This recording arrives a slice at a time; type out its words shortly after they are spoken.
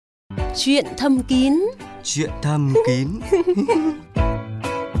Chuyện thầm kín. Chuyện thầm kín.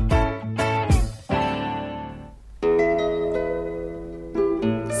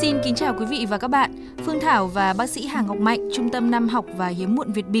 Xin kính chào quý vị và các bạn. Phương Thảo và bác sĩ Hà Ngọc Mạnh, Trung tâm Nam học và Hiếm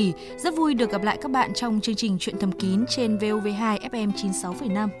muộn Việt Bỉ rất vui được gặp lại các bạn trong chương trình Chuyện thầm kín trên VOV2 FM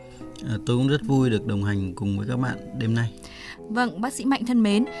 96,5. Tôi cũng rất vui được đồng hành cùng với các bạn đêm nay. Vâng, bác sĩ Mạnh thân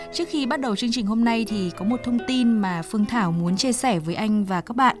mến, trước khi bắt đầu chương trình hôm nay thì có một thông tin mà Phương Thảo muốn chia sẻ với anh và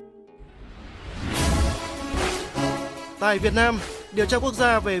các bạn. Tại Việt Nam, điều tra quốc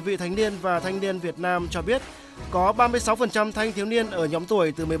gia về vị thành niên và thanh niên Việt Nam cho biết có 36% thanh thiếu niên ở nhóm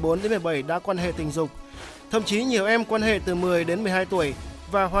tuổi từ 14 đến 17 đã quan hệ tình dục. Thậm chí nhiều em quan hệ từ 10 đến 12 tuổi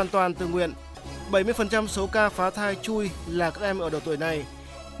và hoàn toàn tự nguyện. 70% số ca phá thai chui là các em ở độ tuổi này.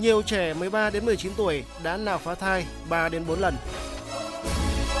 Nhiều trẻ 13 đến 19 tuổi đã nạo phá thai 3 đến 4 lần.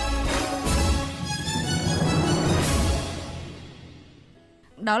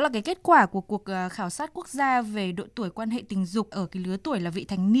 Đó là cái kết quả của cuộc khảo sát quốc gia về độ tuổi quan hệ tình dục ở cái lứa tuổi là vị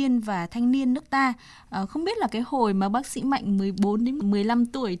thành niên và thanh niên nước ta. Không biết là cái hồi mà bác sĩ Mạnh 14 đến 15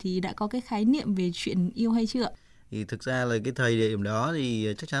 tuổi thì đã có cái khái niệm về chuyện yêu hay chưa? Thì thực ra là cái thời điểm đó thì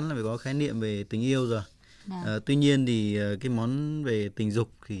chắc chắn là phải có khái niệm về tình yêu rồi. Tuy nhiên thì cái món về tình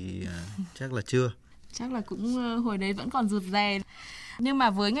dục thì chắc là chưa. Chắc là cũng hồi đấy vẫn còn rụt rè. Nhưng mà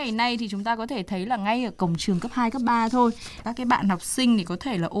với ngày nay thì chúng ta có thể thấy là ngay ở cổng trường cấp 2, cấp 3 thôi, các cái bạn học sinh thì có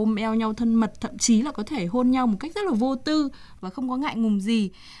thể là ôm eo nhau thân mật, thậm chí là có thể hôn nhau một cách rất là vô tư và không có ngại ngùng gì.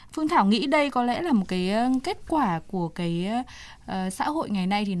 Phương Thảo nghĩ đây có lẽ là một cái kết quả của cái xã hội ngày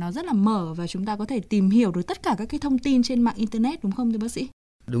nay thì nó rất là mở và chúng ta có thể tìm hiểu được tất cả các cái thông tin trên mạng internet, đúng không thưa bác sĩ?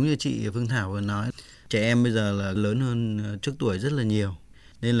 Đúng như chị Phương Thảo vừa nói, trẻ em bây giờ là lớn hơn trước tuổi rất là nhiều.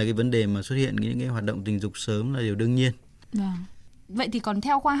 Nên là cái vấn đề mà xuất hiện những cái hoạt động tình dục sớm là điều đương nhiên. Vậy thì còn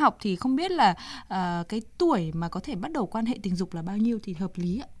theo khoa học thì không biết là cái tuổi mà có thể bắt đầu quan hệ tình dục là bao nhiêu thì hợp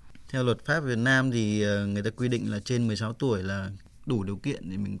lý ạ? Theo luật pháp Việt Nam thì người ta quy định là trên 16 tuổi là đủ điều kiện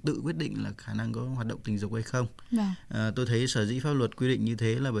để mình tự quyết định là khả năng có hoạt động tình dục hay không. Tôi thấy sở dĩ pháp luật quy định như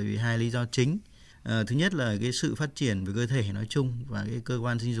thế là bởi vì hai lý do chính. Thứ nhất là cái sự phát triển về cơ thể nói chung và cái cơ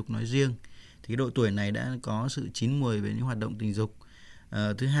quan sinh dục nói riêng. Thì cái độ tuổi này đã có sự chín mùi về những hoạt động tình dục.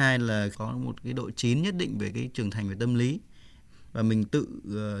 Thứ hai là có một cái độ chín nhất định về cái trưởng thành về tâm lý và mình tự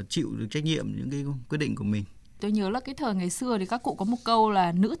chịu được trách nhiệm những cái quyết định của mình. Tôi nhớ là cái thời ngày xưa thì các cụ có một câu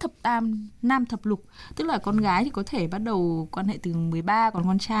là nữ thập tam, nam thập lục. Tức là con gái thì có thể bắt đầu quan hệ từ 13, còn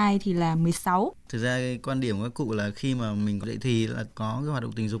con trai thì là 16. Thực ra cái quan điểm của các cụ là khi mà mình dậy thì là có cái hoạt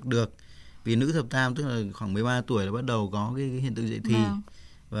động tình dục được. Vì nữ thập tam tức là khoảng 13 tuổi là bắt đầu có cái hiện tượng dậy thì.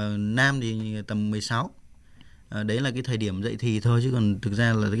 Và nam thì tầm 16. Đấy là cái thời điểm dậy thì thôi, chứ còn thực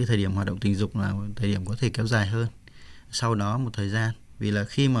ra là cái thời điểm hoạt động tình dục là thời điểm có thể kéo dài hơn sau đó một thời gian. Vì là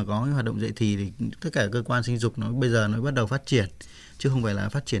khi mà có cái hoạt động dậy thì tất cả cơ quan sinh dục nó bây giờ nó bắt đầu phát triển chứ không phải là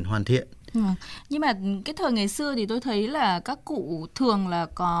phát triển hoàn thiện. Nhưng mà cái thời ngày xưa thì tôi thấy là các cụ thường là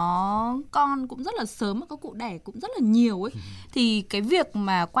có con cũng rất là sớm và các cụ đẻ cũng rất là nhiều ấy. Thì cái việc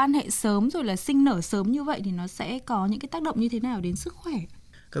mà quan hệ sớm rồi là sinh nở sớm như vậy thì nó sẽ có những cái tác động như thế nào đến sức khỏe?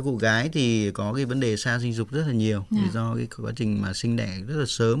 Các cụ gái thì có cái vấn đề sa sinh dục rất là nhiều vì do cái quá trình mà sinh đẻ rất là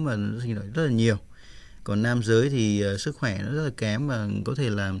sớm và sinh nở rất là nhiều. Còn nam giới thì sức khỏe nó rất là kém và có thể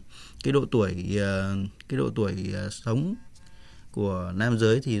là cái độ tuổi sống của nam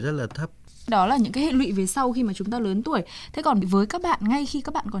giới thì rất là thấp. Đó là những cái hệ lụy về sau khi mà chúng ta lớn tuổi. Thế còn với các bạn, ngay khi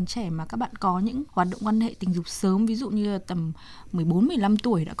các bạn còn trẻ mà các bạn có những hoạt động quan hệ tình dục sớm, ví dụ như là tầm 14-15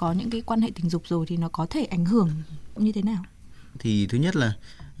 tuổi đã có những cái quan hệ tình dục rồi thì nó có thể ảnh hưởng như thế nào? Thì thứ nhất là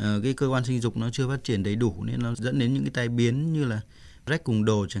cái cơ quan sinh dục nó chưa phát triển đầy đủ nên nó dẫn đến những cái tai biến như là rách cùng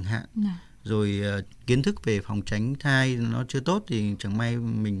đồ chẳng hạn. Rồi kiến thức về phòng tránh thai nó chưa tốt thì chẳng may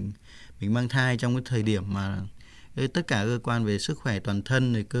mình mang thai trong cái thời điểm mà tất cả cơ quan về sức khỏe toàn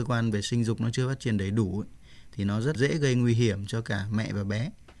thân, rồi cơ quan về sinh dục nó chưa phát triển đầy đủ ấy, thì nó rất dễ gây nguy hiểm cho cả mẹ và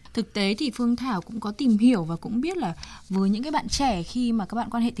bé. Thực tế thì Phương Thảo cũng có tìm hiểu và cũng biết là với những cái bạn trẻ khi mà các bạn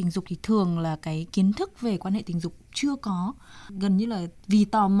quan hệ tình dục thì thường là cái kiến thức về quan hệ tình dục chưa có. Gần như là vì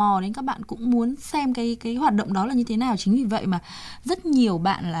tò mò đến các bạn cũng muốn xem cái hoạt động đó là như thế nào. Chính vì vậy mà rất nhiều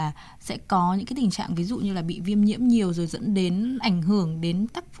bạn là sẽ có những cái tình trạng ví dụ như là bị viêm nhiễm nhiều rồi dẫn đến ảnh hưởng đến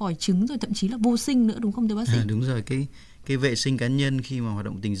tắc vòi trứng rồi thậm chí là vô sinh nữa, đúng không thưa bác sĩ? Đúng rồi, cái vệ sinh cá nhân khi mà hoạt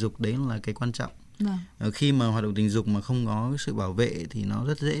động tình dục đấy là cái quan trọng. Khi mà hoạt động tình dục mà không có sự bảo vệ thì nó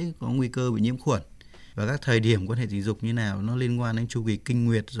rất dễ có nguy cơ bị nhiễm khuẩn. Và các thời điểm quan hệ tình dục như nào nó liên quan đến chu kỳ kinh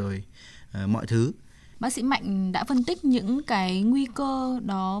nguyệt rồi mọi thứ. Bác sĩ Mạnh đã phân tích những cái nguy cơ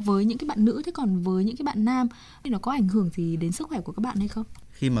đó với những cái bạn nữ, thế còn với những cái bạn nam thì nó có ảnh hưởng gì đến sức khỏe của các bạn hay không?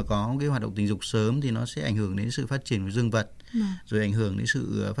 Khi mà có cái hoạt động tình dục sớm thì nó sẽ ảnh hưởng đến sự phát triển của dương vật, rồi ảnh hưởng đến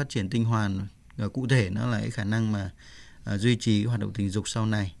sự phát triển tinh hoàn. Cụ thể nó là cái khả năng mà duy trì cái hoạt động tình dục sau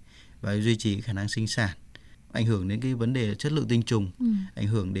này. và duy trì khả năng sinh sản, ảnh hưởng đến cái vấn đề chất lượng tinh trùng, ảnh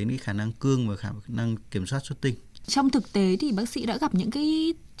hưởng đến cái khả năng cương và khả năng kiểm soát xuất tinh. Trong thực tế thì bác sĩ đã gặp những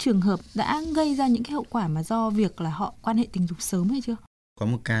cái trường hợp đã gây ra những cái hậu quả mà do việc là họ quan hệ tình dục sớm hay chưa? Có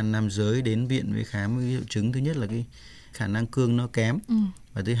một ca nam giới đến viện với khám với triệu chứng thứ nhất là cái khả năng cương nó kém,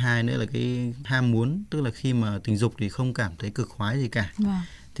 và thứ hai nữa là cái ham muốn, tức là khi mà tình dục thì không cảm thấy cực khoái gì cả.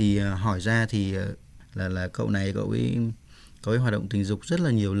 Thì hỏi ra thì là cậu ấy có cái hoạt động tình dục rất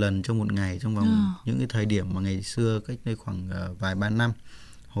là nhiều lần trong một ngày, trong vòng những cái thời điểm mà ngày xưa cách đây khoảng vài ba năm,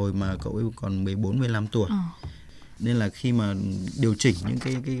 hồi mà cậu ấy còn 14-15 tuổi. Nên là khi mà điều chỉnh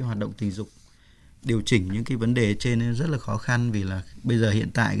những cái hoạt động tình dục, điều chỉnh những cái vấn đề trên rất là khó khăn, vì là bây giờ hiện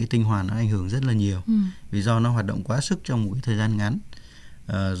tại cái tinh hoàn nó ảnh hưởng rất là nhiều, vì do nó hoạt động quá sức trong một cái thời gian ngắn.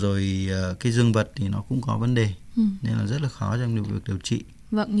 Rồi cái dương vật thì nó cũng có vấn đề, nên là rất là khó trong việc điều trị.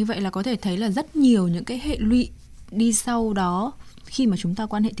 Vâng, như vậy là có thể thấy là rất nhiều những cái hệ lụy đi sau đó khi mà chúng ta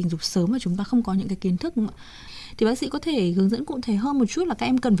quan hệ tình dục sớm và chúng ta không có những cái kiến thức, đúng không ạ? Thì bác sĩ có thể hướng dẫn cụ thể hơn một chút là các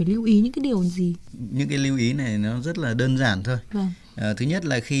em cần phải lưu ý những cái điều gì? Những cái lưu ý này nó rất là đơn giản thôi. Thứ nhất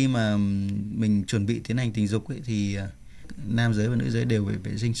là khi mà mình chuẩn bị tiến hành tình dục ấy, thì nam giới và nữ giới đều phải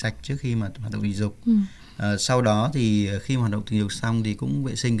vệ sinh sạch trước khi mà hoạt động tình dục. Sau đó thì khi mà hoạt động tình dục xong thì cũng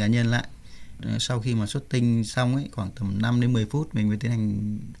vệ sinh cá nhân lại. Sau khi mà xuất tinh xong ấy, khoảng tầm 5 đến 10 phút mình mới tiến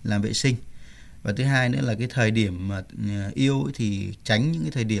hành làm vệ sinh. Và thứ hai nữa là cái thời điểm mà yêu ấy thì tránh những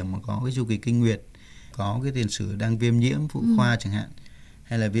cái thời điểm mà có cái chu kỳ kinh nguyệt, có cái tiền sử đang viêm nhiễm phụ khoa chẳng hạn,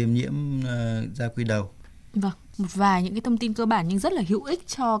 hay là viêm nhiễm da quy đầu. Vâng, một vài những cái thông tin cơ bản nhưng rất là hữu ích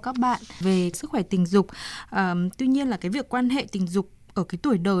cho các bạn về sức khỏe tình dục. Tuy nhiên là cái việc quan hệ tình dục ở cái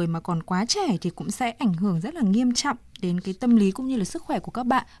tuổi đời mà còn quá trẻ thì cũng sẽ ảnh hưởng rất là nghiêm trọng đến cái tâm lý cũng như là sức khỏe của các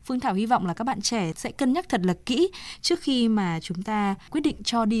bạn. Phương Thảo hy vọng là các bạn trẻ sẽ cân nhắc thật là kỹ trước khi mà chúng ta quyết định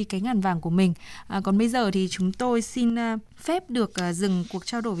cho đi cái ngàn vàng của mình. Còn bây giờ thì chúng tôi xin phép được dừng cuộc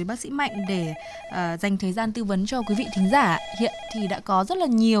trao đổi với bác sĩ Mạnh để dành thời gian tư vấn cho quý vị thính giả. Hiện thì đã có rất là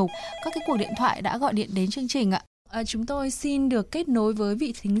nhiều các cái cuộc điện thoại đã gọi điện đến chương trình ạ. Chúng tôi xin được kết nối với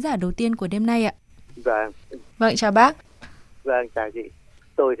vị thính giả đầu tiên của đêm nay ạ. Vâng, chào bác. Vâng, chào chị.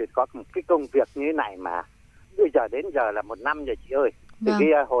 Tôi thì có một cái công việc như thế này mà bây giờ đến giờ là 1 năm rồi chị ơi. Từ cái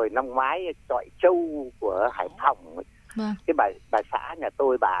hồi năm ngoái chọi trâu của Hải Phòng ấy. Cái bà xã nhà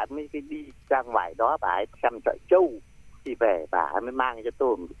tôi, bà mới đi ra ngoài đó, bà ấy xem chọi trâu. Thì về bà mới mang cho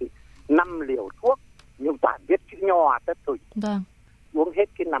tôi 5 liều thuốc, nhưng toàn viết chữ nho tất thôi. Uống hết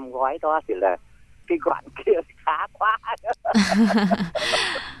cái 5 gói đó thì là cái đoạn kia khá quá.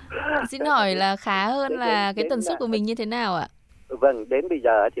 Xin hỏi là khá hơn là cái tần suất của mình như thế nào ạ? Vâng, đến bây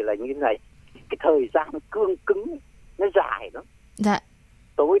giờ thì là như thế này, cái thời gian cương cứng nó dài lắm.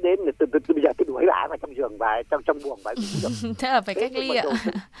 Tối đến từ bây giờ tôi đuổi bà vào trong giường, bà trong buồng bà cũng thế là phải cách ly ạ.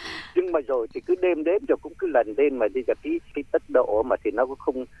 Nhưng mà rồi thì cứ đêm đến rồi cũng cứ lần lên mà đi cái tốc độ mà thì nó cũng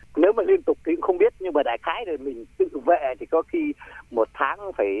không, nếu mà liên tục thì cũng không biết, nhưng mà đại khái rồi mình tự vệ thì có khi 1 tháng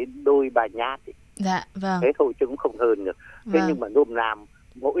phải đôi 3 nhát. Thế thôi chứ cũng không hơn được. Thế nhưng mà nôm nam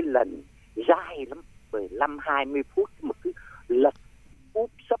mỗi lần dài lắm, 15-20 phút một cứ lật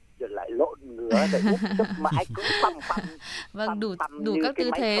úp sấp rồi lại lộn ngửa rồi úp sấp mãi cứ Vâng, đủ các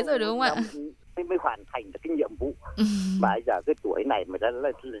tư thế rồi đúng không ạ? Mới hoàn thành được cái nhiệm vụ. Mà bây giờ cái tuổi này mà đã là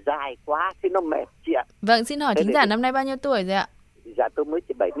dài quá thì nó mệt chị ạ. Vâng, xin hỏi thính giả năm nay bao nhiêu tuổi rồi ạ? Dạ tôi mới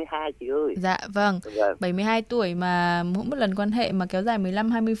chỉ 72 chị ơi. Dạ vâng, 72 tuổi mà mỗi một lần quan hệ mà kéo dài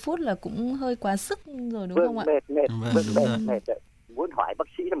 15-20 phút là cũng hơi quá sức rồi đúng không ạ? Mệt. Muốn hỏi bác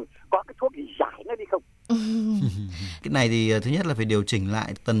sĩ là có cái thuốc gì giải nó đi không? Cái này thì thứ nhất là phải điều chỉnh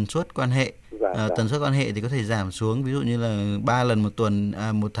lại tần suất quan hệ. Tần suất quan hệ thì có thể giảm xuống, ví dụ như là 3 lần một tuần,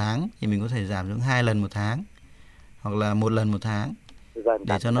 1 tháng thì mình có thể giảm xuống 2 lần 1 tháng hoặc là 1 lần 1 tháng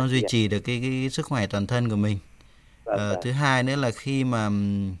để cho nó duy trì được cái sức khỏe toàn thân của mình. Thứ hai nữa là khi mà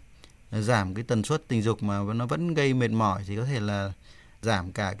giảm cái tần suất tình dục mà nó vẫn gây mệt mỏi thì có thể là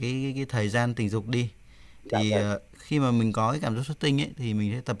giảm cả cái thời gian tình dục đi. Thì khi mà mình có cái cảm giác xuất tinh ấy thì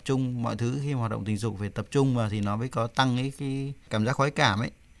mình sẽ tập trung mọi thứ, khi mà hoạt động tình dục phải tập trung vào thì nó mới có tăng cái cảm giác khoái cảm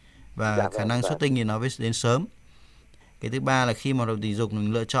ấy, và khả năng xuất tinh thì nó mới đến sớm. Cái thứ ba là khi mà hoạt động tình dục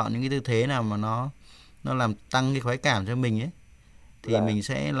mình lựa chọn những cái tư thế nào mà nó làm tăng cái khoái cảm cho mình ấy thì mình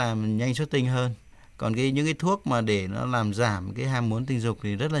sẽ làm nhanh xuất tinh hơn. Còn những cái thuốc mà để nó làm giảm cái ham muốn tình dục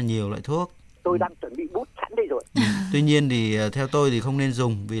thì rất là nhiều loại thuốc. Tôi đang chuẩn bị bút sẵn đây rồi. Tuy nhiên thì theo tôi thì không nên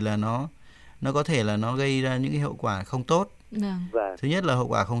dùng, vì là nó có thể là nó gây ra những cái hậu quả không tốt. Thứ nhất là hậu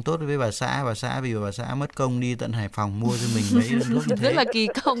quả không tốt với bà xã vì bà xã mất công đi tận Hải Phòng mua cho mình mấy thuốc như thế. Rất là kỳ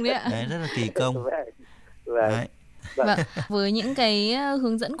công đấy ạ. Đấy, rất là kỳ công. Đấy. Vâng. Với những cái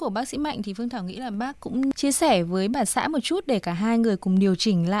hướng dẫn của bác sĩ Mạnh thì Phương Thảo nghĩ là bác cũng chia sẻ với bà xã một chút để cả hai người cùng điều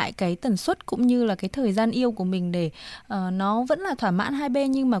chỉnh lại cái tần suất cũng như là cái thời gian yêu của mình để nó vẫn là thỏa mãn hai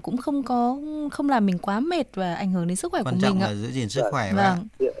bên nhưng mà cũng không làm mình quá mệt và ảnh hưởng đến sức khỏe của mình. Quan trọng là giữ gìn sức khỏe. Vâng.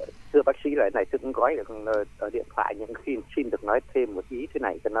 Thưa bác sĩ lại này, tôi cũng nói được ở điện thoại nhưng xin được nói thêm một ý thế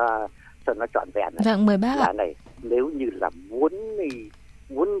này cho nó trọn vẹn này. Vâng, mời bác ạ. Này, nếu như là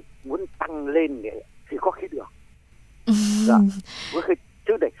muốn tăng lên thì có khi được. Dạ.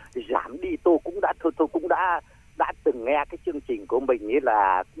 Chứ để giảm đi tôi cũng đã từng nghe cái chương trình của mình ấy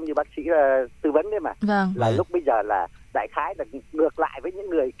là cũng như bác sĩ tư vấn đấy mà. Vâng. Là lúc bây giờ là đại khái là ngược lại với những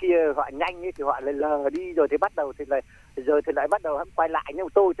người kia, họ nhanh ấy thì họ lại lờ đi rồi thì bắt đầu thì lại bắt đầu quay lại, nhưng mà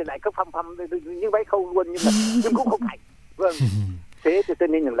tôi thì lại cứ phăm như mấy khâu luôn nhưng cũng không phải. Vâng. Thế thì cho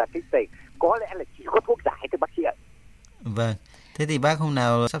nên là cái này có lẽ là chỉ có thuốc giải thôi bác sĩ ạ. Vâng. Thế thì bác hôm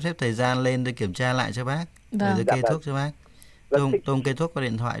nào sắp xếp thời gian lên để kiểm tra lại cho bác. Vâng. Rồi kê thuốc cho bác. Tôi không kê thuốc qua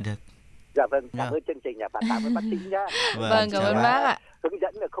điện thoại được. Dạ vâng, cảm ơn chương trình và cảm ơn bác sĩ nhá. Vâng, cảm ơn bác ạ. Hướng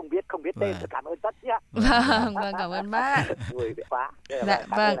dẫn là không biết tên, cảm ơn tất nhá. Vâng, cảm ơn bác. Vui quá. Dạ,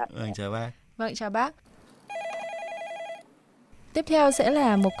 vâng. Chào bác. Vâng, chào bác. Tiếp theo sẽ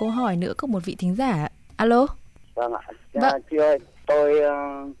là một câu hỏi nữa của một vị thính giả. Alo. Vâng ạ. Vâng. Chị ơi, tôi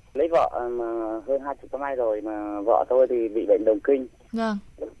lấy vợ mà hơn 20 năm nay rồi mà vợ tôi thì bị bệnh đồng kinh. Vâng.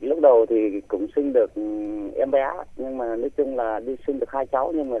 Lúc đầu thì cũng sinh được em bé, nhưng mà nói chung là đi sinh được 2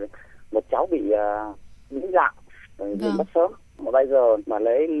 cháu, nhưng mà một cháu bị biến dạng, bị mất sớm. Mà bây giờ mà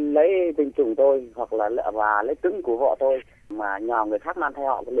lấy tinh trùng tôi hoặc là và lấy trứng của vợ tôi mà nhờ người khác mang thai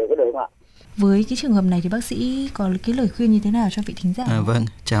họ cũng đều có được không ạ? Với cái trường hợp này thì bác sĩ có cái lời khuyên như thế nào cho vị thính giả? Vâng,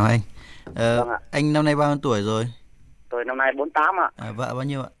 chào anh. Vâng ạ. Anh năm nay bao nhiêu tuổi rồi? Tôi năm nay 48 ạ. Vợ bao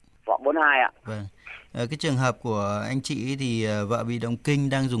nhiêu ạ? Vợ 42 ạ. Vâng. Cái trường hợp của anh chị thì vợ bị động kinh,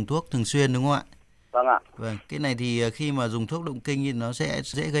 đang dùng thuốc thường xuyên đúng không ạ? Vâng ạ. Vâng, cái này thì khi mà dùng thuốc động kinh thì nó sẽ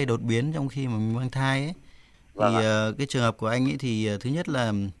dễ gây đột biến trong khi mà mình mang thai ấy. Vâng thì cái trường hợp của anh ấy thì thứ nhất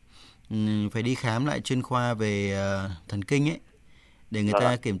là phải đi khám lại chuyên khoa về thần kinh ấy để người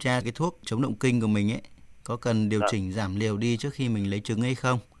ta kiểm tra cái thuốc chống động kinh của mình ấy có cần điều chỉnh giảm liều đi trước khi mình lấy trứng hay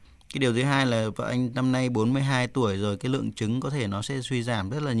không. Cái điều thứ hai là vợ anh năm nay 42 tuổi rồi, cái lượng trứng có thể nó sẽ suy giảm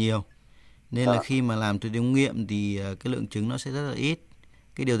rất là nhiều. Nên là khi mà làm thuyết ống nghiệm thì cái lượng trứng nó sẽ rất là ít.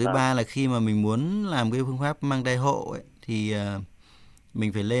 Cái điều thứ ba là khi mà mình muốn làm cái phương pháp mang thai hộ ấy, thì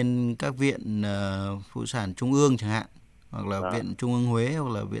mình phải lên các viện phụ sản trung ương chẳng hạn, hoặc là viện Trung ương Huế,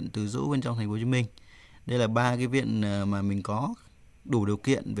 hoặc là viện Từ Dũ bên trong thành phố Hồ Chí Minh. Đây là 3 cái viện mà mình có đủ điều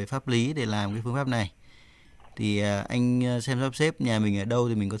kiện về pháp lý để làm cái phương pháp này. Thì anh xem sắp xếp nhà mình ở đâu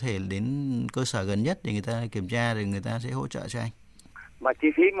thì mình có thể đến cơ sở gần nhất để người ta kiểm tra, rồi người ta sẽ hỗ trợ cho anh. Mà chi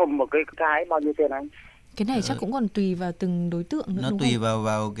phí một cái bao nhiêu tiền anh? Cái này chắc cũng còn tùy vào từng đối tượng nữa. Nó tùy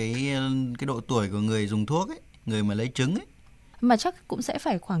vào cái độ tuổi của người dùng thuốc ấy, người mà lấy trứng ấy. Mà chắc cũng sẽ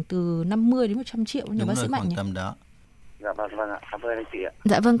phải khoảng từ 50 đến 100 triệu nhờ bác sĩ Mạnh nhỉ? Tầm đó. Dạ vâng ạ, cảm ơn anh chị ạ.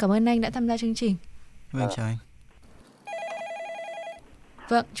 Dạ vâng, cảm ơn anh đã tham gia chương trình. Vâng, chào anh.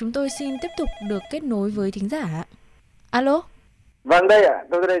 Vâng, chúng tôi xin tiếp tục được kết nối với thính giả. Alo. Vâng, đây ạ,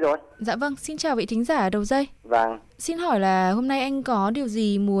 tôi đây rồi. Dạ vâng, xin chào vị thính giả đầu dây. Vâng. Xin hỏi là hôm nay anh có điều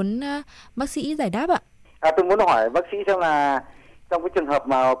gì muốn bác sĩ giải đáp ạ? Tôi muốn hỏi bác sĩ xem là trong cái trường hợp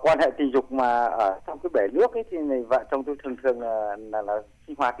mà quan hệ tình dục mà ở trong cái bể nước ấy thì vợ chồng tôi thường là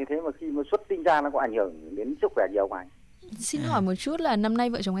sinh hoạt như thế, mà khi mà xuất tinh ra nó có ảnh hưởng đến sức khỏe nhiều không? Xin hỏi một chút là năm nay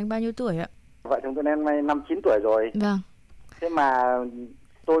vợ chồng anh bao nhiêu tuổi ạ? Vợ chồng tôi năm nay 59 tuổi rồi. Vâng. Thế mà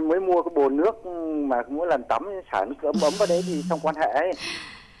tôi mới mua cái bồn nước mà mỗi lần tắm xả nước ấm vào đấy thì trong quan hệ ấy.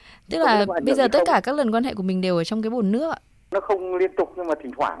 Tức là bây giờ tất cả các lần quan hệ của mình đều ở trong cái bồn nước ạ? Nó không liên tục nhưng mà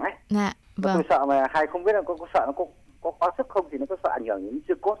thỉnh thoảng ấy. Dạ, vâng. Tôi sợ mà hay không biết là có sợ nó có quá sức không, thì nó có sợ ảnh hưởng đến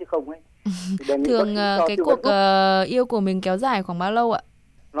xương cốt hay không ấy. Thường cái cuộc yêu của mình kéo dài khoảng bao lâu ạ?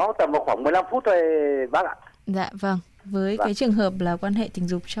 Nó tầm vào khoảng 15 phút thôi bác ạ. Dạ vâng. Với cái trường hợp là quan hệ tình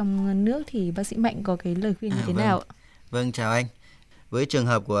dục trong nước thì bác sĩ Mạnh có cái lời khuyên như thế nào ạ? Vâng, chào anh. Với trường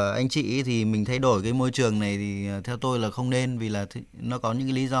hợp của anh chị thì mình thay đổi cái môi trường này thì theo tôi là không nên, vì là nó có những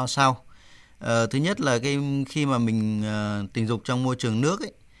cái lý do sau. Thứ nhất là khi mà mình tình dục trong môi trường nước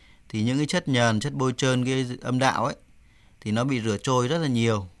ấy, thì những cái chất nhờn, chất bôi trơn cái âm đạo ấy thì nó bị rửa trôi rất là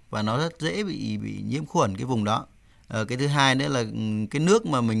nhiều và nó rất dễ bị nhiễm khuẩn cái vùng đó. Cái thứ hai nữa là cái nước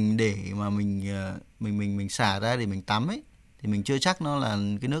mà mình để mà mình xả ra để mình tắm ấy thì mình chưa chắc nó là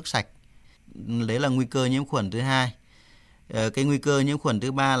cái nước sạch. Đấy là nguy cơ nhiễm khuẩn thứ hai. Cái nguy cơ nhiễm khuẩn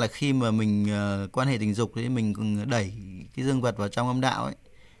thứ ba là khi mà mình quan hệ tình dục thì mình đẩy cái dương vật vào trong âm đạo ấy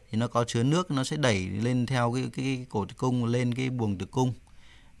thì nó có chứa nước, nó sẽ đẩy lên theo cái cổ tử cung lên cái buồng tử cung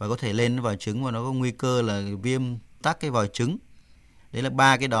và có thể lên vòi trứng, và nó có nguy cơ là viêm tắc cái vòi trứng. Đấy là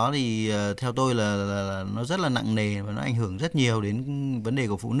ba cái đó thì theo tôi là nó rất là nặng nề và nó ảnh hưởng rất nhiều đến vấn đề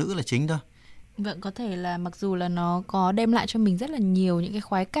của phụ nữ là chính thôi. Vâng, có thể là mặc dù là nó có đem lại cho mình rất là nhiều những cái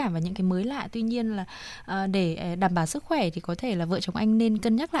khoái cảm và những cái mới lạ, tuy nhiên là để đảm bảo sức khỏe thì có thể là vợ chồng anh nên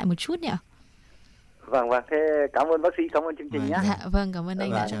cân nhắc lại một chút nhỉ ạ? Vâng, thế cảm ơn bác sĩ, cảm ơn chương trình nhé. Dạ, vâng, cảm ơn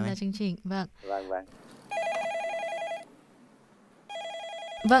anh đã tham gia chương trình. Vâng.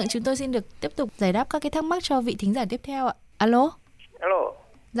 Vâng, chúng tôi xin được tiếp tục giải đáp các cái thắc mắc cho vị thính giả tiếp theo ạ. Alo.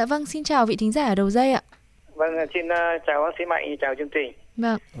 Dạ vâng, xin chào vị thính giả ở đầu dây ạ. Vâng, xin chào bác sĩ Mạnh, chào chương trình.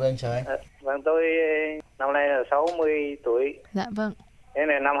 Vâng, chào anh. Vâng, tôi năm nay là 60 tuổi. Dạ vâng. Thế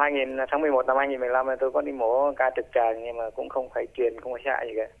này tháng 11 năm 2015 này tôi có đi mổ ca trực tràng nhưng mà cũng không phải truyền, không phải xạ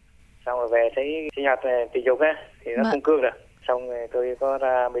gì cả. Xong rồi về thấy sinh hoạt tình dục ấy, thì nó không cương được. Xong rồi tôi có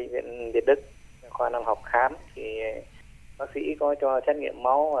ra bệnh viện Việt Đức, khoa nam học khám thì bác sĩ có cho xét nghiệm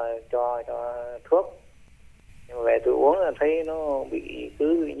máu và cho thuốc. Nhưng mà về tôi uống là thấy nó bị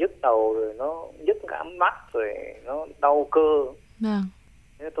nhức đầu, rồi nó nhức cả mắt, rồi nó đau cơ.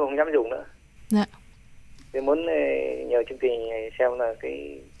 Thế tôi không dám dùng nữa. Dạ. Tôi muốn nhờ chương trình xem là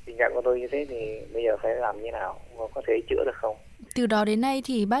cái tình trạng của tôi như thế thì bây giờ phải làm như nào và có thể chữa được không? Từ đó đến nay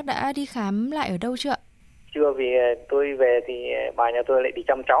thì bác đã đi khám lại ở đâu chưa ạ? Chưa, vì tôi về thì bà nhà tôi lại đi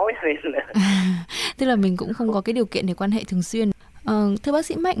chăm cháu nên tức là mình cũng không có cái điều kiện để quan hệ thường xuyên. Thưa bác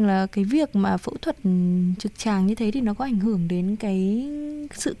sĩ Mạnh, là cái việc mà phẫu thuật trực tràng như thế thì nó có ảnh hưởng đến cái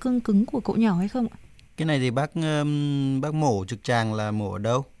sự cương cứng của cậu nhỏ hay không ạ? Cái này thì bác mổ trực tràng là mổ ở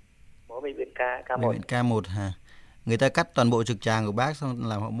đâu? Mổ bệnh viện K1. Bệnh viện K1 hả? Người ta cắt toàn bộ trực tràng của bác xong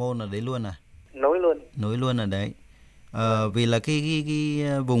làm hậu môn ở đấy luôn à? Nối luôn ở đấy. Vì là cái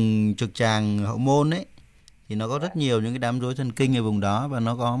vùng trực tràng hậu môn ấy thì nó có rất nhiều những cái đám rối thần kinh ở vùng đó, và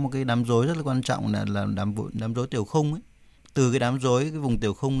nó có một cái đám rối rất là quan trọng là đám rối tiểu khung ấy. Từ cái đám rối cái vùng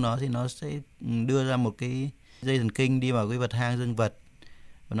tiểu khung nó thì nó sẽ đưa ra một cái dây thần kinh đi vào cái vật hang dương vật,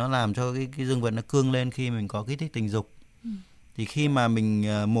 và nó làm cho cái dương vật nó cương lên khi mình có kích thích tình dục. Thì khi mà mình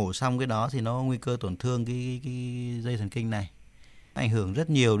mổ xong cái đó thì nó có nguy cơ tổn thương cái dây thần kinh này, ảnh hưởng rất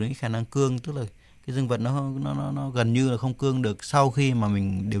nhiều đến cái khả năng cương, tức là cái dương vật nó gần như là không cương được sau khi mà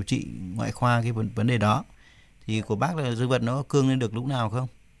mình điều trị ngoại khoa cái vấn đề đó. Thì của bác là dương vật nó cương lên được lúc nào không?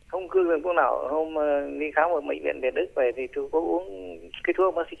 Không cương được lúc nào. Hôm đi khám ở bệnh viện Việt Đức về thì tôi có uống cái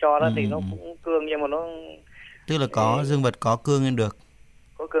thuốc bác sĩ cho đó thì nó cũng cương, nhưng mà nó tức là có dương vật có cương lên được.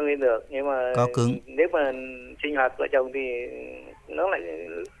 Có cương lên được, nhưng mà có cứng. Nếu mà sinh hoạt vợ chồng thì nó lại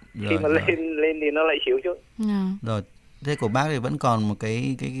khi mà lên thì nó lại xỉu chút. Rồi, thế của bác thì vẫn còn một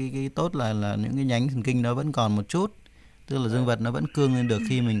cái tốt là những cái nhánh thần kinh nó vẫn còn một chút, tức là dương vật nó vẫn cương lên được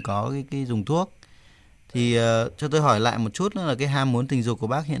khi mình có cái dùng thuốc. Thì cho tôi hỏi lại một chút nữa là cái ham muốn tình dục của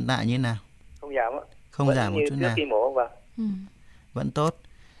bác hiện tại như thế nào? Không giảm ạ. Không vẫn giảm một chút nào. Khi mổ Vẫn tốt.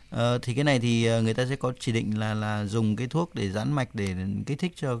 Thì cái này thì người ta sẽ có chỉ định là dùng cái thuốc để giãn mạch để kích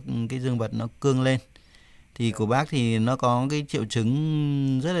thích cho cái dương vật nó cương lên. Thì của bác thì nó có cái triệu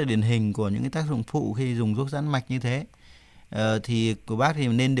chứng rất là điển hình của những cái tác dụng phụ khi dùng thuốc giãn mạch như thế. Thì của bác thì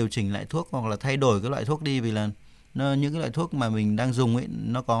nên điều chỉnh lại thuốc hoặc là thay đổi cái loại thuốc đi, vì là những cái loại thuốc mà mình đang dùng ấy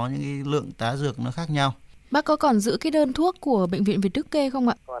nó có những cái lượng tá dược nó khác nhau. Bác có còn giữ cái đơn thuốc của bệnh viện Việt Đức kê không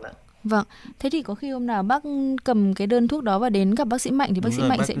ạ? Còn ạ. Vâng, thế thì có khi hôm nào bác cầm cái đơn thuốc đó và đến gặp bác sĩ Mạnh thì bác sĩ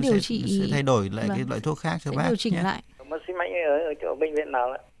Mạnh sẽ điều trị, sẽ thay đổi lại cái loại thuốc khác cho bác. Điều chỉnh lại. Bác sĩ Mạnh ở chỗ bệnh viện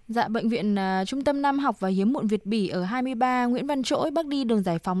nào ạ? Dạ, bệnh viện Trung tâm Nam học và Hiếm muộn Việt Bỉ ở 23 Nguyễn Văn Trỗi, bác đi đường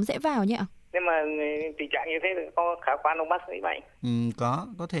Giải Phóng rẽ vào nhé ạ. Nhưng mà tình trạng như thế có khả quan không bác sĩ Mạnh?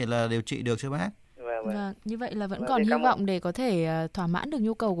 Có thể là điều trị được cho bác. Vâng, như vậy là vẫn còn hy vọng để có thể thỏa mãn được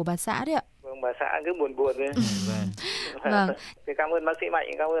nhu cầu của bà xã đấy ạ. Vâng, bà xã cứ buồn thôi. Vâng. Thì cảm ơn bác sĩ Mạnh,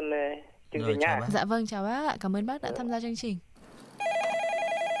 cảm ơn chương trình nhá. Dạ vâng, chào bác ạ, cảm ơn bác đã tham gia chương trình.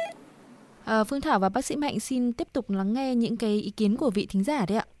 Phương Thảo và bác sĩ Mạnh xin tiếp tục lắng nghe những cái ý kiến của vị thính giả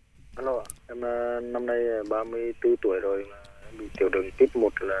đấy ạ. Alo, em năm nay 34 tuổi rồi, em bị tiểu đường tuyếp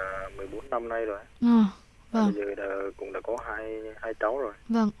 1 là 14 năm nay rồi. Vâng. Bây giờ cũng đã có hai cháu rồi.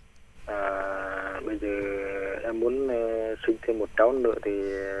 Vâng. Bây giờ em muốn sinh thêm một cháu nữa thì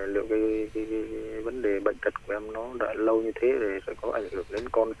liệu cái vấn đề bệnh tật của em nó đã lâu như thế rồi sẽ có ảnh hưởng đến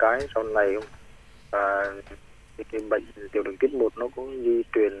con cái sau này không? Và cái bệnh tiểu đường tuyếp 1 nó có di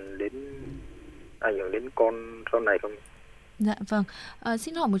truyền đến ảnh hưởng đến con sau này không? Dạ vâng.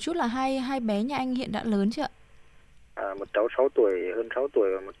 Xin hỏi một chút là hai bé nhà anh hiện đã lớn chưa ạ? Một cháu 6 tuổi, hơn 6 tuổi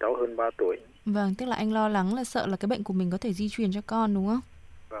và một cháu hơn 3 tuổi. Vâng, tức là anh lo lắng là sợ là cái bệnh của mình có thể di truyền cho con đúng không?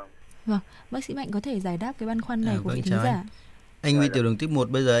 Vâng, bác sĩ Mạnh có thể giải đáp cái băn khoăn này của vị thính giả. Anh bị tiểu đường tuyếp 1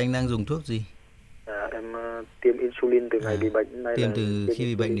 bây giờ anh đang dùng thuốc gì? Em tiêm insulin từ ngày bị bệnh. Tiêm từ khi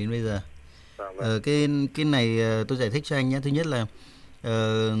bị bệnh đến bây giờ. Cái này tôi giải thích cho anh nhé. Thứ nhất là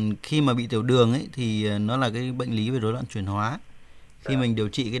khi mà bị tiểu đường ấy thì nó là cái bệnh lý về rối loạn chuyển hóa. Khi mình điều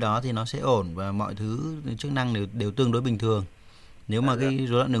trị cái đó thì nó sẽ ổn và mọi thứ chức năng đều tương đối bình thường. Nếu mà cái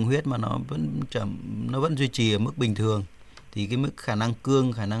rối loạn đường huyết mà nó vẫn duy trì ở mức bình thường thì cái mức khả năng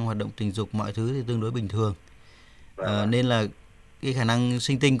cương, khả năng hoạt động tình dục, mọi thứ thì tương đối bình thường. Nên là cái khả năng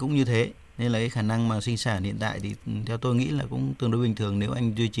sinh tinh cũng như thế. Nên là cái khả năng mà sinh sản hiện tại thì theo tôi nghĩ là cũng tương đối bình thường nếu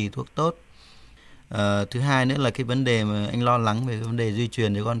anh duy trì thuốc tốt. Thứ hai nữa là cái vấn đề mà anh lo lắng về cái vấn đề di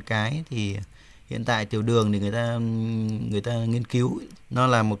truyền cho con cái thì hiện tại tiểu đường thì người ta nghiên cứu nó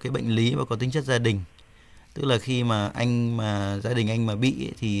là một cái bệnh lý và có tính chất gia đình. Tức là khi mà gia đình anh mà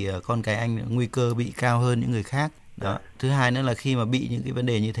bị thì con cái anh nguy cơ bị cao hơn những người khác. Đó. Thứ hai nữa là khi mà bị những cái vấn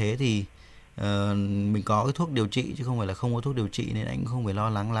đề như thế thì mình có cái thuốc điều trị chứ không phải là không có thuốc điều trị, nên anh cũng không phải lo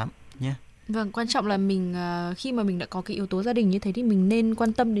lắng lắm nhé. Vâng, quan trọng là mình khi mà mình đã có cái yếu tố gia đình như thế thì mình nên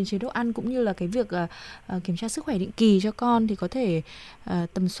quan tâm đến chế độ ăn cũng như là cái việc kiểm tra sức khỏe định kỳ cho con thì có thể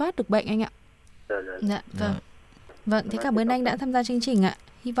tầm soát được bệnh anh ạ. Dạ, vâng. Vâng, thế cảm ơn anh đã tham gia chương trình ạ.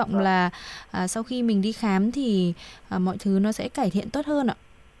 Hy vọng là sau khi mình đi khám thì mọi thứ nó sẽ cải thiện tốt hơn ạ.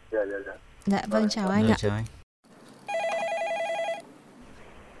 Dạ, vâng, chào anh ạ. Chào anh.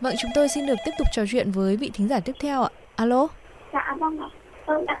 Vâng, chúng tôi xin được tiếp tục trò chuyện với vị thính giả tiếp theo ạ. Alo. Dạ vâng ạ.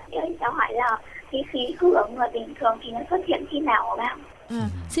 Tôi đặt cháu hỏi là cái khí hư ở người bình thường thì nó xuất hiện khi nào hả bạn?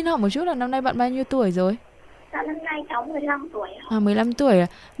 Xin hỏi một chút là năm nay bạn bao nhiêu tuổi rồi? Dạ năm nay cháu 15 tuổi. 15 tuổi à?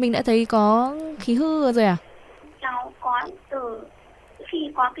 Mình đã thấy có khí hư rồi à? Cháu có từ khi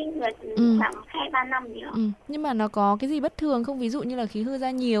có kinh nguyệt khoảng 2-3 năm gì ạ. Nhưng mà nó có cái gì bất thường không? Ví dụ như là khí hư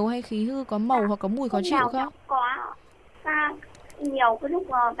ra nhiều hay khí hư có màu hoặc có mùi khó chịu không? Có ra nhiều cái lúc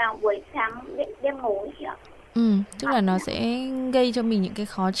vào buổi sáng đêm ngủ chị ạ. Tức là nó sẽ gây cho mình những cái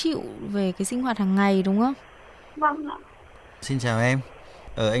khó chịu về cái sinh hoạt hàng ngày đúng không? Vâng ạ. Xin chào em.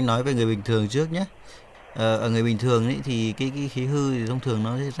 Anh nói về người bình thường trước nhé. Ở người bình thường ấy, thì cái khí hư thì thông thường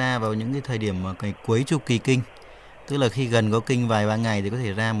nó sẽ ra vào những cái thời điểm mà cuối chu kỳ kinh. Tức là khi gần có kinh vài ba ngày thì có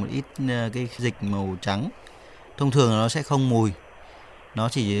thể ra một ít cái dịch màu trắng. Thông thường là nó sẽ không mùi. Nó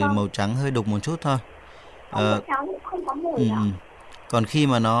chỉ màu trắng hơi đục một chút thôi. Không có mùi đâu. Còn khi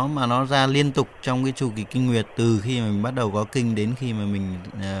mà nó ra liên tục trong cái chu kỳ kinh nguyệt, từ khi mà mình bắt đầu có kinh đến khi mà mình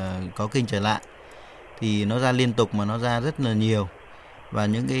có kinh trở lại thì nó ra liên tục mà nó ra rất là nhiều. Và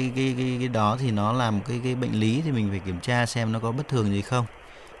những cái đó thì nó là một cái bệnh lý thì mình phải kiểm tra xem nó có bất thường gì không.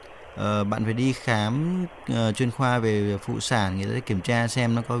 Bạn phải đi khám chuyên khoa về phụ sản, người ta sẽ kiểm tra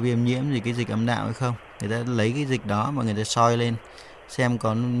xem nó có viêm nhiễm gì cái dịch âm đạo hay không. Người ta lấy cái dịch đó mà người ta soi lên xem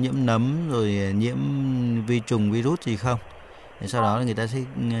có nhiễm nấm rồi nhiễm vi trùng virus gì không. Để sau đó người ta sẽ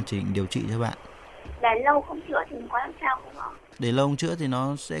chỉ định điều trị cho bạn. Để lâu không chữa thì có làm sao không ạ? Để lâu không chữa thì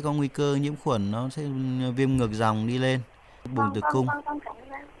nó sẽ có nguy cơ nhiễm khuẩn, nó sẽ viêm ngược dòng đi lên, buồng tử cung.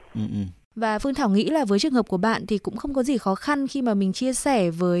 Và Phương Thảo nghĩ là với trường hợp của bạn thì cũng không có gì khó khăn khi mà mình chia sẻ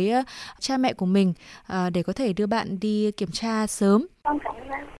với cha mẹ của mình để có thể đưa bạn đi kiểm tra sớm.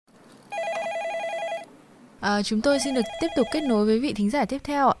 Chúng tôi xin được tiếp tục kết nối với vị thính giả tiếp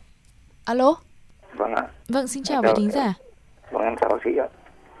theo ạ. Alo. Vâng ạ. Vâng, xin chào vị thính giả. Vâng, em chào bác sĩ ạ.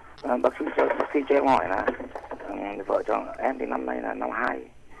 Bác sĩ cho em hỏi là vợ chồng em thì năm nay là năm 2,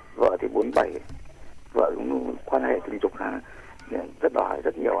 vợ thì 47. Vợ cũng quan hệ tình dục là rất đòi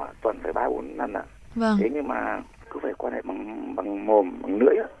rất nhiều ạ, tuần phải 3-4 lần ạ. Vâng. Thế nhưng mà cứ phải quan hệ bằng mồm, bằng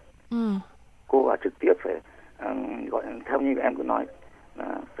lưỡi ạ. Cô là trực tiếp phải gọi theo như em cứ nói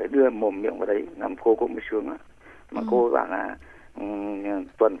là phải đưa mồm miệng vào đấy làm cô cũng mới sướng ạ. Mà cô bảo là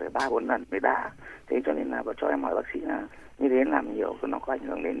tuần phải 3-4 lần mới đã. Thế cho nên là cho em hỏi bác sĩ là như thế làm nhiều nó có ảnh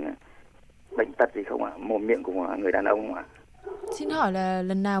hưởng đến bệnh tật gì không ạ? Mồm miệng của người đàn ông không ạ? Xin hỏi là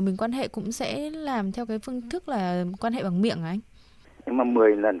lần nào mình quan hệ cũng sẽ làm theo cái phương thức là quan hệ bằng miệng hả anh? Nhưng mà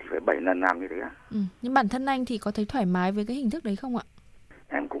 10 lần thì phải 7 lần làm như thế ạ. Nhưng bản thân anh thì có thấy thoải mái với cái hình thức đấy không ạ?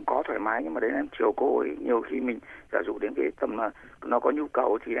 Em cũng có thoải mái, nhưng mà đấy là em chiều cô ấy. Nhiều khi mình giả dụ đến cái tầm là nó có nhu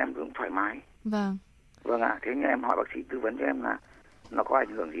cầu thì em cũng thoải mái. Vâng. Vâng ạ. Thế nhưng em hỏi bác sĩ tư vấn cho em là nó có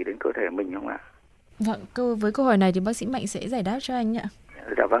ảnh hưởng gì đến cơ thể mình không ạ? Vâng, với câu hỏi này thì bác sĩ Mạnh sẽ giải đáp cho anh ạ.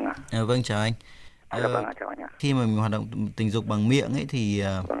 Dạ vâng ạ. Vâng, chào anh. Dạ vâng ạ, chào anh ạ. Khi mà mình hoạt động tình dục bằng miệng ấy thì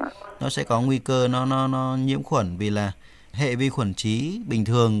nó sẽ có nguy cơ nó nhiễm khuẩn, vì là hệ vi khuẩn trí bình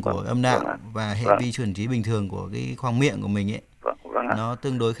thường của âm đạo và hệ vi khuẩn trí bình thường của cái khoang miệng của mình ấy nó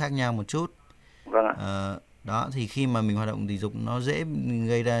tương đối khác nhau một chút. Đó thì khi mà mình hoạt động tình dục nó dễ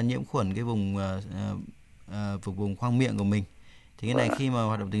gây ra nhiễm khuẩn cái vùng khoang miệng của mình. Thì cái này khi mà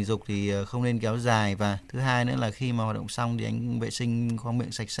hoạt động tình dục thì không nên kéo dài, và thứ hai nữa là khi mà hoạt động xong thì anh vệ sinh khoang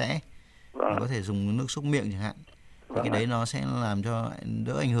miệng sạch sẽ. Có thể dùng nước xúc miệng chẳng hạn. Thì cái đấy nó sẽ làm cho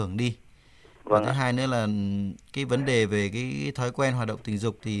đỡ ảnh hưởng đi. Và thứ hai nữa là cái vấn đề về cái thói quen hoạt động tình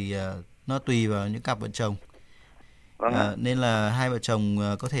dục thì nó tùy vào những cặp vợ chồng. Nên là hai vợ chồng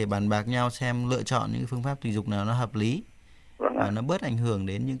có thể bàn bạc nhau xem lựa chọn những phương pháp tình dục nào nó hợp lý. và nó bớt ảnh hưởng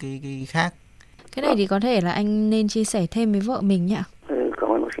đến những cái khác. Cái này thì có thể là anh nên chia sẻ thêm với vợ mình nhỉ? Cảm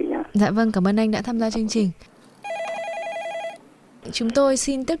ơn bác sĩ nhé. Dạ vâng, cảm ơn anh đã tham gia chương trình. Chúng tôi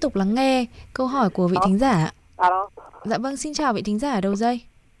xin tiếp tục lắng nghe câu hỏi của vị thính giả. Alo. Dạ vâng, xin chào vị thính giả ở đầu dây.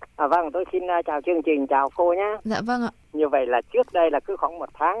 Vâng, tôi xin chào chương trình, chào cô nhé. Dạ vâng ạ. Như vậy là trước đây là cứ khoảng 1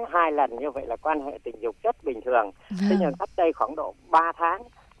 tháng 2 lần, như vậy là quan hệ tình dục rất bình thường. Thế nhưng cách đây khoảng độ 3 tháng,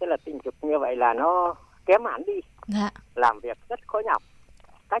 tức là tình dục như vậy là nó kém hẳn đi. Dạ. Làm việc rất khó nhọc.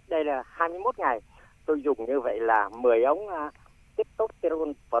 Cách đây là 21 ngày, tôi dùng như vậy là 10 ống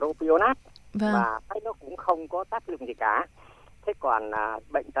testosterone propionate và thấy nó cũng không có tác dụng gì cả. Thế còn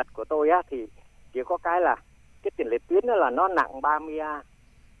bệnh tật của tôi á, thì chỉ có cái là cái tiền liệt tuyến đó là nó nặng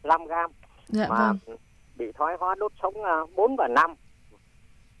 35 gram, mà bị thoái hóa đốt sống 4 và 5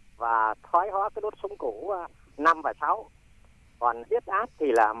 và thoái hóa cái đốt sống cổ 5 và 6. Còn huyết áp thì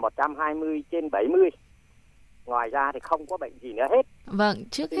là 120/70. Ngoài ra thì không có bệnh gì nữa hết. Vâng,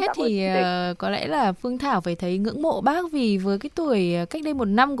 trước hết thì có lẽ là Phương Thảo phải thấy ngưỡng mộ bác, vì với cái tuổi cách đây 1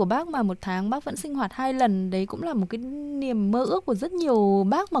 năm của bác mà 1 tháng bác vẫn sinh hoạt 2 lần, đấy cũng là một cái niềm mơ ước của rất nhiều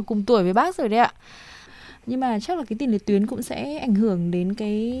bác mà cùng tuổi với bác rồi đấy ạ. Nhưng mà chắc là cái tiền liệt tuyến cũng sẽ ảnh hưởng đến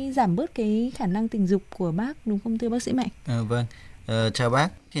cái giảm bớt cái khả năng tình dục của bác, đúng không thưa bác sĩ Mạnh? Vâng, chào bác.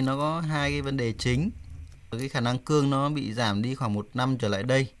 Thì nó có 2 cái vấn đề chính. Cái khả năng cương nó bị giảm đi khoảng 1 năm trở lại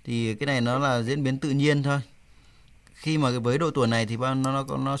đây, thì cái này nó là diễn biến tự nhiên thôi. Khi mà với độ tuổi này thì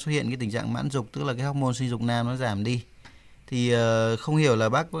nó xuất hiện cái tình trạng mãn dục, tức là cái hormone sinh dục nam nó giảm đi. Thì không hiểu là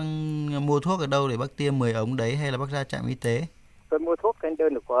bác mua thuốc ở đâu để bác tiêm 10 ống đấy, hay là bác ra trạm y tế? Tôi mua thuốc trên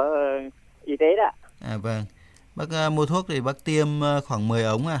đơn của y tế đó. Vâng. Bác mua thuốc thì bác tiêm khoảng 10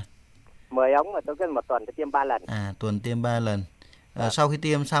 ống à? 10 ống mà tôi cứ 1 tuần tôi tiêm 3 lần. Tuần tiêm 3 lần. Sau khi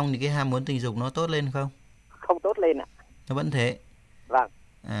tiêm xong thì cái ham muốn tình dục nó tốt lên không? Không tốt lên ạ. Nó vẫn thế? Vâng.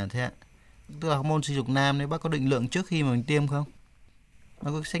 Thế ạ. Tức là hormone sinh dục nam đấy, bác có định lượng trước khi mà mình tiêm không?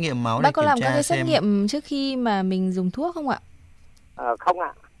 Bác có xét nghiệm máu để bác có kiểm làm tra các cái xem... xét nghiệm trước khi mà mình dùng thuốc không ạ? Không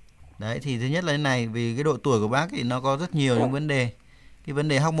ạ. Đấy, thì thứ nhất là thế này, vì cái độ tuổi của bác thì nó có rất nhiều những vấn đề. Cái vấn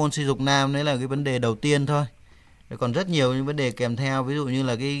đề hormone sinh dục nam đấy là cái vấn đề đầu tiên thôi. Còn rất nhiều những vấn đề kèm theo, ví dụ như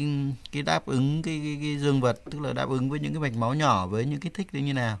là cái đáp ứng cái dương vật, tức là đáp ứng với những cái mạch máu nhỏ với những kích thích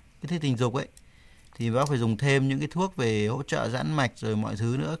như nào, kích thích tình dục ấy, thì bác phải dùng thêm những cái thuốc về hỗ trợ giãn mạch rồi mọi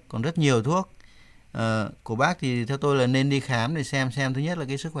thứ nữa, còn rất nhiều thuốc. Của bác thì theo tôi là nên đi khám để xem thứ nhất là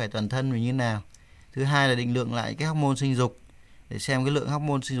cái sức khỏe toàn thân mình như nào, thứ hai là định lượng lại cái hormone sinh dục để xem cái lượng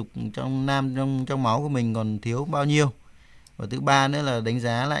hormone sinh dục trong máu của mình còn thiếu bao nhiêu, và thứ ba nữa là đánh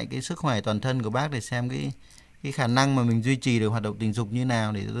giá lại cái sức khỏe toàn thân của bác để xem cái khả năng mà mình duy trì được hoạt động tình dục như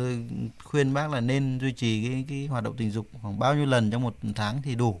nào, để tôi khuyên bác là nên duy trì cái hoạt động tình dục khoảng bao nhiêu lần trong 1 tháng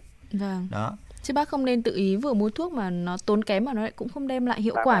thì đủ. Vâng. Đó. Chứ bác không nên tự ý vừa mua thuốc mà nó tốn kém mà nó lại cũng không đem lại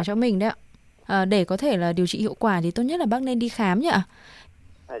hiệu quả cho mình đấy ạ. Để có thể là điều trị hiệu quả thì tốt nhất là bác nên đi khám nhỉ ạ.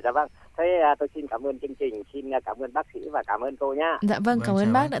 Dạ vâng. Thế tôi xin cảm ơn chương trình, xin cảm ơn bác sĩ và cảm ơn cô nhá. Dạ vâng, cảm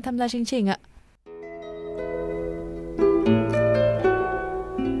ơn bác đã tham gia chương trình ạ.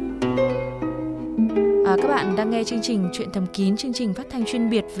 Các bạn đang nghe chương trình Chuyện Thầm Kín, chương trình phát thanh chuyên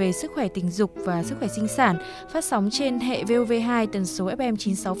biệt về sức khỏe tình dục và sức khỏe sinh sản, phát sóng trên hệ VOV2 tần số FM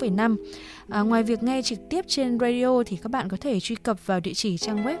 96,5. Ngoài việc nghe trực tiếp trên radio thì các bạn có thể truy cập vào địa chỉ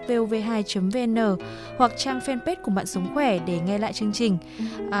trang web vov2.vn hoặc trang fanpage của Bạn Sống Khỏe để nghe lại chương trình.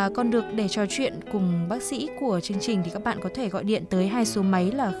 Còn được để trò chuyện cùng bác sĩ của chương trình thì các bạn có thể gọi điện tới 2 số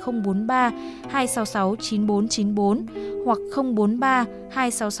máy là 043 266 9494 hoặc 043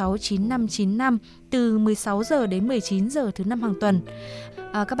 266 9595 từ 16 giờ đến 19 giờ thứ 5 hàng tuần.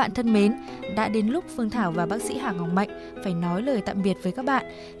 Các bạn thân mến, đã đến lúc Phương Thảo và bác sĩ Hà Ngọc Mạnh phải nói lời tạm biệt với các bạn.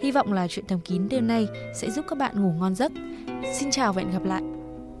 Hy vọng là Chuyện Thầm Kín đêm nay sẽ giúp các bạn ngủ ngon giấc. Xin chào và hẹn gặp lại.